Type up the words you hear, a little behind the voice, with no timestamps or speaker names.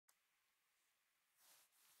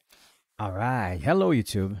Alright, hello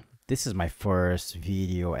YouTube. This is my first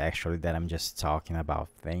video actually that I'm just talking about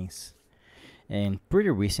things. And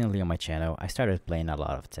pretty recently on my channel, I started playing a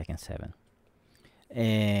lot of Tekken 7.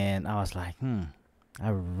 And I was like, I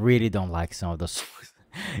really don't like some of those songs.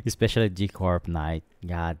 Especially D Corp Night.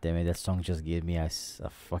 God damn it, that song just gave me a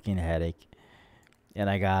fucking headache.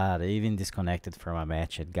 And I got even disconnected from a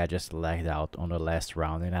match. It got just lagged out on the last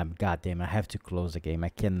round. And I'm goddamn, I have to close the game. I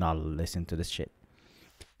cannot listen to this shit.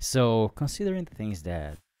 So, considering the things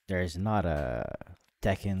that there's not a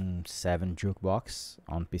Tekken 7 jukebox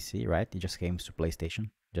on PC, right? It just came to PlayStation.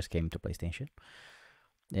 Just came to PlayStation.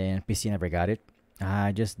 And PC never got it.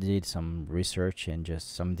 I just did some research and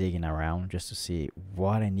just some digging around just to see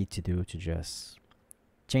what I need to do to just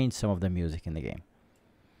change some of the music in the game.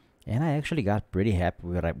 And I actually got pretty happy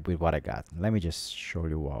with what I got. Let me just show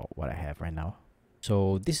you what I have right now.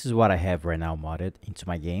 So this is what I have right now modded into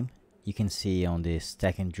my game. You can see on this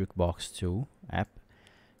Tekken Jukebox 2 app,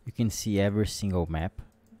 you can see every single map,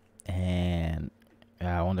 and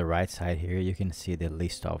on the right side here you can see the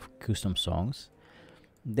list of custom songs.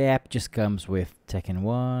 The app just comes with Tekken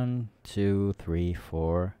 1, 2, 3,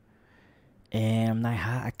 4, and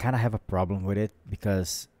I kind of have a problem with it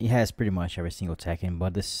because it has pretty much every single Tekken,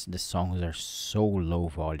 but the songs are so low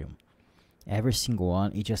volume. Every single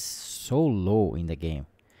one is just so low in the game,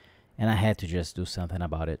 and I had to just do something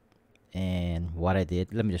about it. And what I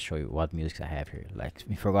did, let me just show you what music I have here. Like,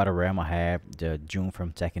 in Forgotten Realm, I have the June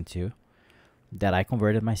from Tekken 2 that I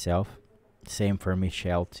converted myself. Same for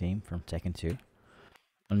Michelle team from Tekken 2.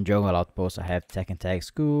 On Jungle Outpost, I have Tekken Tag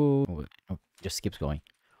School. Just keeps going.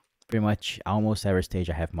 Pretty much almost every stage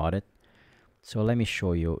I have modded. So let me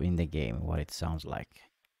show you in the game what it sounds like.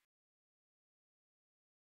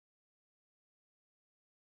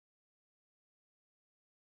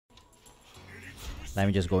 Let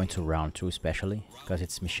me just go into round 2 especially, because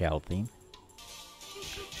it's Michelle theme.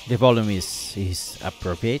 The volume is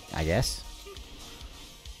appropriate, I guess.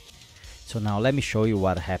 So now let me show you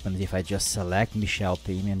what happens if I just select Michelle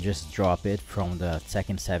theme and just drop it from the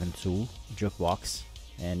Tekken 7 tool jukebox,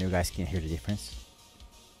 and you guys can hear the difference.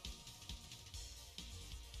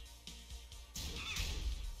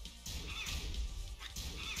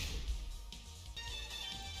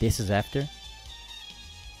 This is after.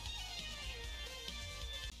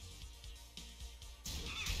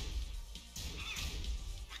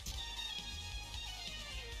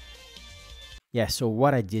 Yeah, so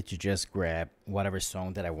what I did to just grab whatever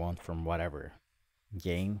song that I want from whatever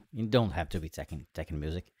game. It don't have to be Tekken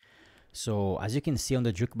music. So as you can see on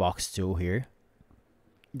the jukebox tool here,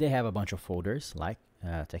 they have a bunch of folders like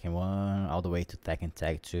Tekken 1 all the way to Tekken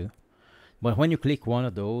Tag 2. But when you click one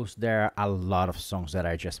of those, there are a lot of songs that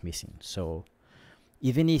are just missing. So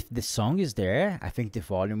even if the song is there, I think the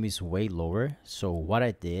volume is way lower. So what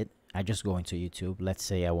I did, I just go into YouTube. Let's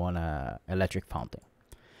say I want a electric fountain.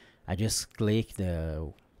 I just click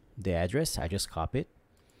the address, I just copy it,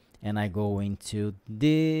 and I go into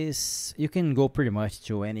this. You can go pretty much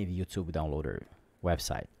to any YouTube downloader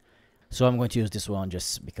website. So I'm going to use this one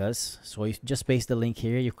just because. So you just paste the link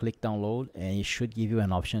here, you click download, and it should give you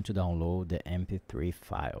an option to download the MP3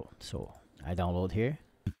 file. So I download here.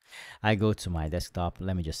 I go to my desktop.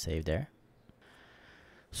 Let me just save there.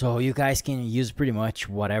 So you guys can use pretty much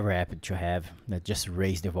whatever app that you have that just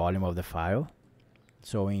raise the volume of the file.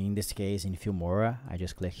 So in this case, in Filmora, I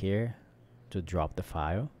just click here to drop the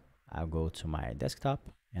file. I'll go to my desktop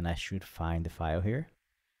and I should find the file here,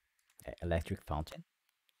 electric fountain.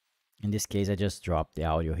 In this case, I just drop the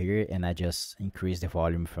audio here and I just increase the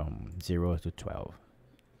volume from 0 to 12.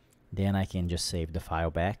 Then I can just save the file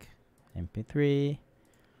back, MP3.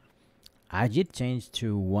 I did change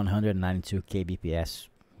to 192 kbps.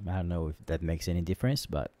 I don't know if that makes any difference,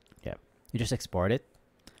 but yeah, you just export it.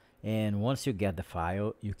 And once you get the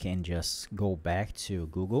file, you can just go back to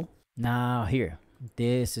Google. Now here,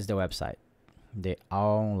 this is the website, the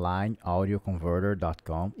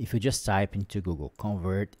onlineaudioconverter.com. If you just type into Google,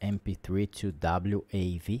 convert MP3 to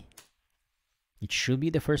WAV, it should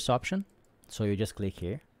be the first option. So you just click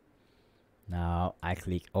here. Now I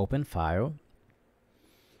click open file.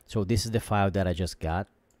 So this is the file that I just got,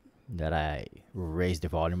 that I raised the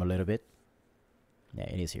volume a little bit. Yeah,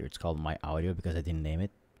 it is here. It's called my audio because I didn't name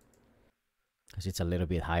it, because it's a little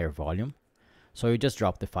bit higher volume. So you just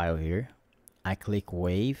drop the file here. I click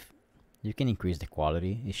wave. You can increase the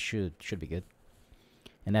quality. It should be good.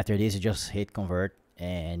 And after this, you just hit convert,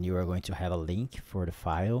 and you are going to have a link for the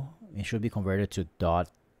file. It should be converted to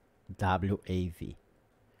 .wav.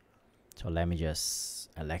 So let me just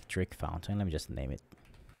electric fountain. Let me just name it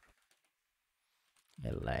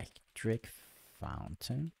electric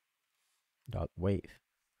fountain .wave.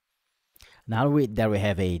 Now that we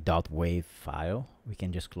have a .wav file, we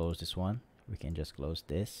can just close this one. We can just close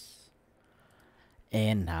this.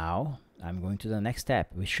 And now I'm going to the next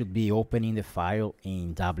step. We should be opening the file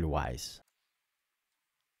in WWise.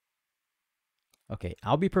 Okay,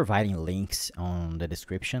 I'll be providing links on the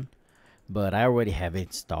description, but I already have it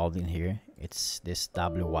installed in here. It's this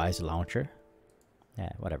WWise launcher.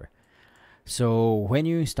 Yeah, whatever. So when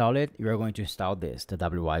you install it, you are going to install this, the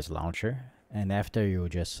WWise launcher. And after you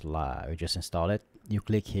just install it, you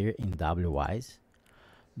click here in WWise.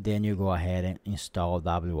 Then you go ahead and install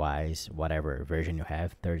WWise, whatever version you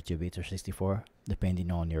have, 32 bits or 64,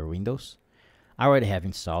 depending on your Windows. I already have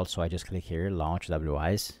installed, so I just click here, launch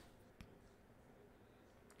WWise.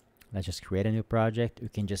 Let's just create a new project. You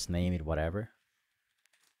can just name it whatever.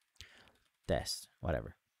 Test,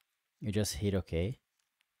 whatever. You just hit OK.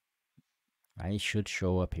 Right, it should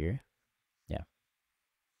show up here. Yeah.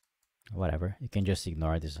 Whatever. You can just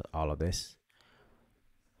ignore this, all of this.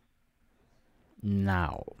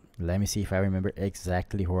 Now, let me see if I remember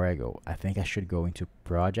exactly where I go. I think I should go into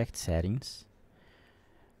project settings.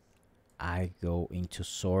 I go into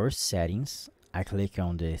source settings. I click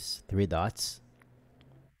on these 3 dots.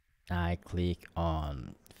 I click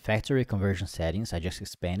on factory conversion settings. I just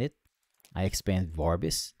expand it. I expand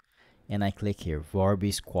Vorbis. And I click here,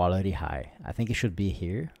 Vorbis quality high. I think it should be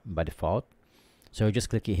here by default. So you just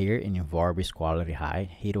click it here in Vorbis quality high,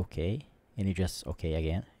 hit OK, and you just OK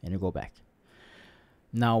again, and you go back.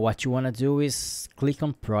 Now what you want to do is click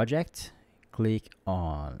on project, click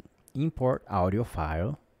on import audio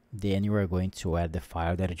file, then you are going to add the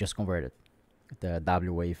file that you just converted, the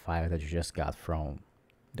WAV file that you just got from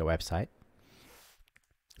the website.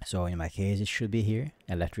 So in my case, it should be here,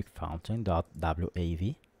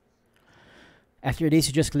 electricfountain.wav. After this,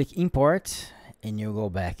 you just click import and you go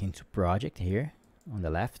back into project here on the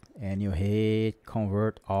left and you hit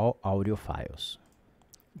convert all audio files.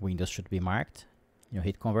 Windows should be marked. You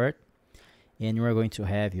hit convert and you are going to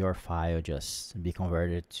have your file just be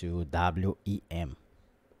converted to WEM.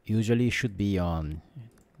 Usually it should be on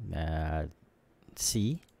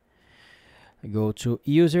C. Go to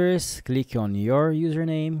users, click on your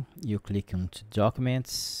username, you click onto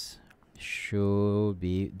documents, should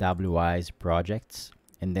be WWise projects,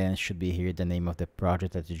 and then should be here the name of the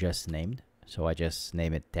project that you just named. So I just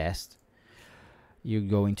name it test. You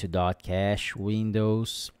go into .cache,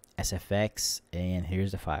 Windows, SFX, and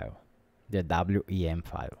here's the file, the WEM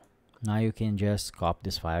file. Now you can just copy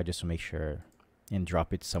this file just to make sure and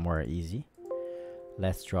drop it somewhere easy.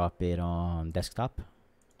 Let's drop it on desktop.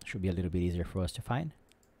 Should be a little bit easier for us to find.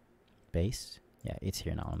 Paste. Yeah, it's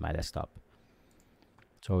here now on my desktop.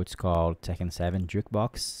 So it's called Tekken 7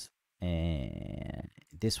 Jukebox and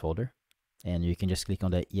this folder. And you can just click on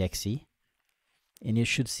the exe. And you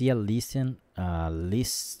should see a list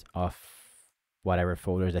of whatever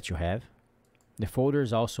folders that you have. The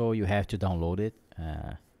folders also, you have to download it.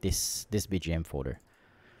 This BGM folder.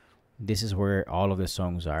 This is where all of the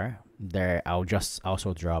songs are. There, I'll just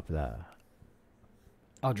also drop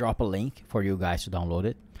I'll drop a link for you guys to download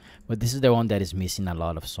it. But this is the one that is missing a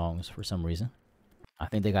lot of songs for some reason. I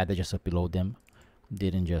think the guy that just uploaded them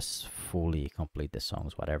didn't just fully complete the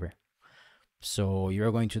songs, whatever. So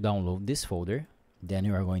you're going to download this folder. Then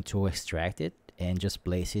you are going to extract it and just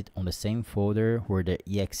place it on the same folder where the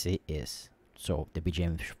exe is. So the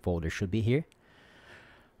BGM folder should be here.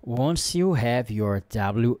 Once you have your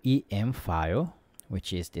WEM file,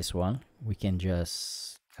 which is this one, we can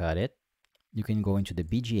just cut it. You can go into the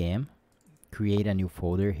BGM, create a new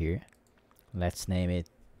folder here. Let's name it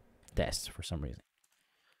test for some reason.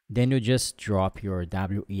 Then you just drop your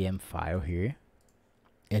WEM file here.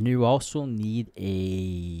 And you also need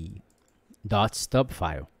a .stub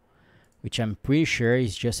file, which I'm pretty sure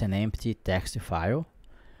is just an empty text file.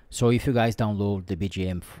 So if you guys download the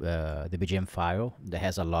BGM file that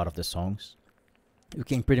has a lot of the songs, you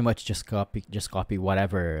can pretty much just copy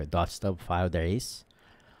whatever .stub file there is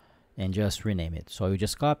and just rename it. So you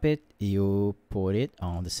just copy it, you put it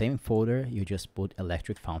on the same folder, you just put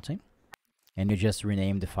Electric Fountain, and you just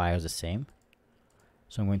rename the files the same.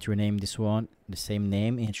 So I'm going to rename this one the same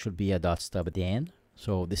name, and it should be a .stub at the end.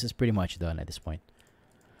 So this is pretty much done at this point.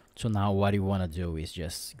 So now what you want to do is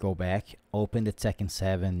just go back, open the Tekken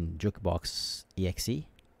 7 Jukebox exe,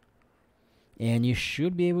 and you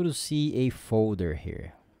should be able to see a folder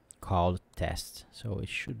here called test. So it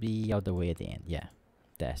should be all the way at the end. Yeah,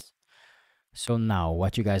 test. So now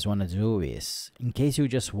what you guys want to do is, in case you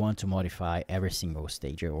just want to modify every single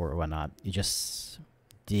stage or whatnot, you just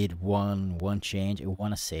did one change, you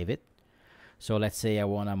want to save it. So let's say I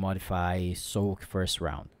want to modify soak first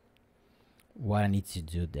round. What I need to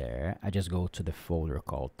do there, I just go to the folder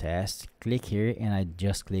called test, click here, and I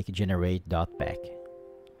just click generate .pack.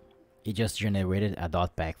 It just generated a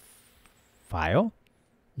 .pack file.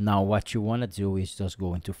 Now what you want to do is just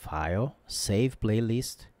go into file, save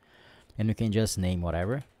playlist, and you can just name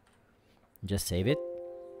whatever. Just save it,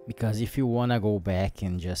 because if you want to go back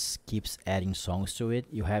and just keeps adding songs to it,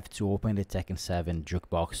 you have to open the Tekken 7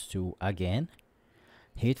 Jukebox 2 again,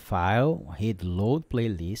 hit file, hit load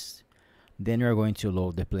playlist, then you're going to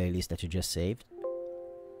load the playlist that you just saved,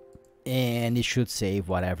 and it should save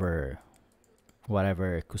whatever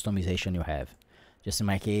customization you have. Just in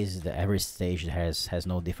my case, every stage has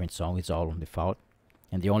no different song, it's all on default,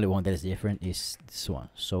 and the only one that is different is this one,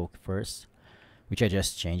 Soak First, which I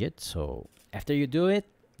just changed it. So after you do it,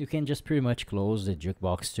 you can just pretty much close the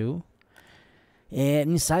Jukebox 2, and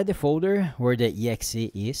inside the folder where the exe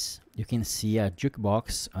is, you can see a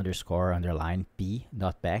jukebox underscore underline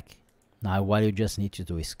p.pack. Now what you just need to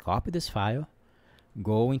do is copy this file,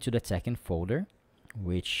 go into the Tekken folder,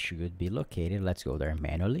 which should be located, let's go there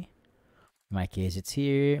manually. In my case, it's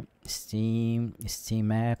here,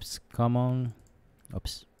 steamapps, come on.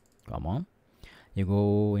 You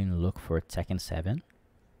go and look for Tekken 7.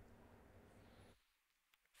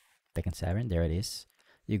 Tekken 7, there it is.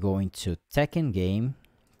 You go into TekkenGame,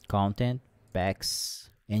 content, Paks,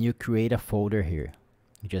 and you create a folder here.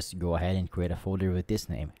 You just go ahead and create a folder with this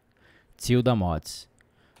name, tilde mods.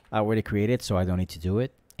 I already created, so I don't need to do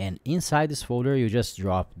it. And inside this folder, you just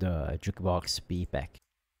drop the Jukebox P pack.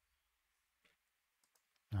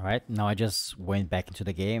 Alright, now I just went back into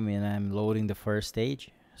the game and I'm loading the first stage,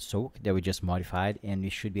 Soak, that we just modified, and we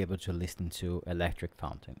should be able to listen to Electric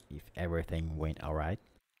Fountain if everything went alright.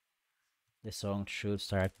 The song should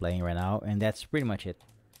start playing right now, and that's pretty much it.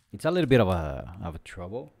 It's a little bit of a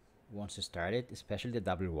trouble once you start it, especially the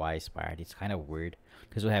WY's part. It's kind of weird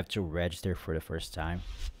because we have to register for the first time.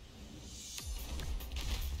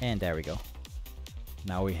 And there we go.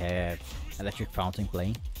 Now we have Electric Fountain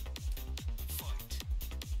playing.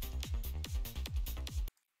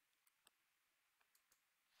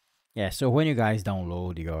 Yeah, so when you guys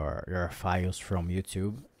download your files from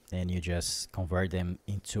YouTube, then you just convert them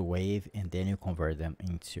into WAV, and then you convert them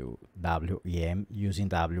into WEM using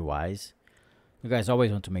WYs. You guys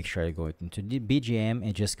always want to make sure you go into the BGM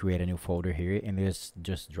and just create a new folder here, and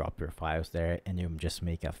just drop your files there, and you just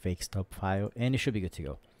make a fake stub file, and you should be good to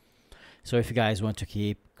go. So if you guys want to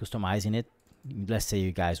keep customizing it, let's say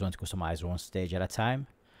you guys want to customize one stage at a time,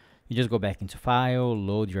 you just go back into file,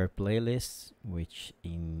 load your playlist, which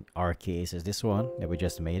in our case is this one that we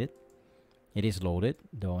just made it. It is loaded,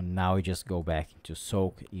 though. Now you just go back to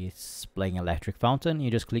Soak. It's playing Electric Fountain.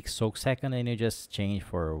 You just click Soak second, and you just change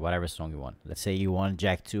for whatever song you want. Let's say you want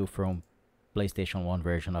Jack 2 from PlayStation 1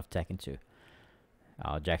 version of Tekken 2.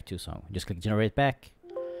 Jack 2 song. Just click Generate Back.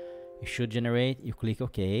 You should generate. You click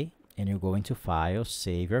OK, and you go into File,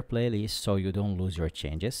 save your playlist so you don't lose your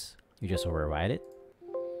changes. You just override it.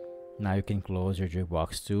 Now you can close your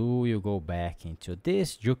Jukebox 2. You go back into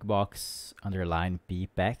this Jukebox underline P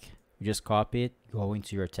pack. You just copy it, go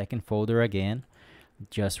into your Tekken folder again,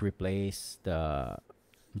 just replace the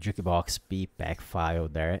Jukebox P pack file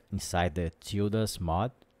there inside the tildes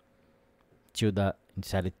mod.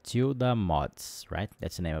 Inside the tilde mods, right?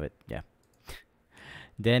 That's the name of it, yeah.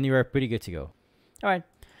 Then you are pretty good to go. Alright,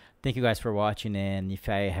 thank you guys for watching, and if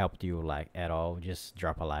I helped you like at all, just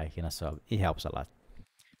drop a like and a sub. It helps a lot.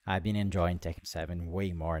 I've been enjoying Tekken 7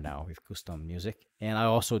 way more now with custom music, and I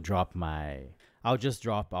also drop I'll just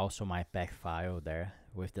drop also my pack file there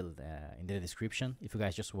with the in the description if you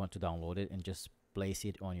guys just want to download it and just place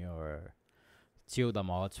it on your tilde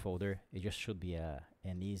mods folder. It just should be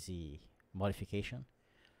an easy modification,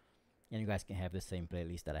 and you guys can have the same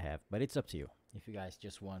playlist that I have, but it's up to you. If you guys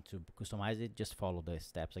just want to customize it, just follow the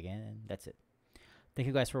steps again, and that's it. Thank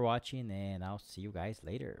you guys for watching, and I'll see you guys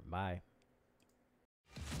later. Bye.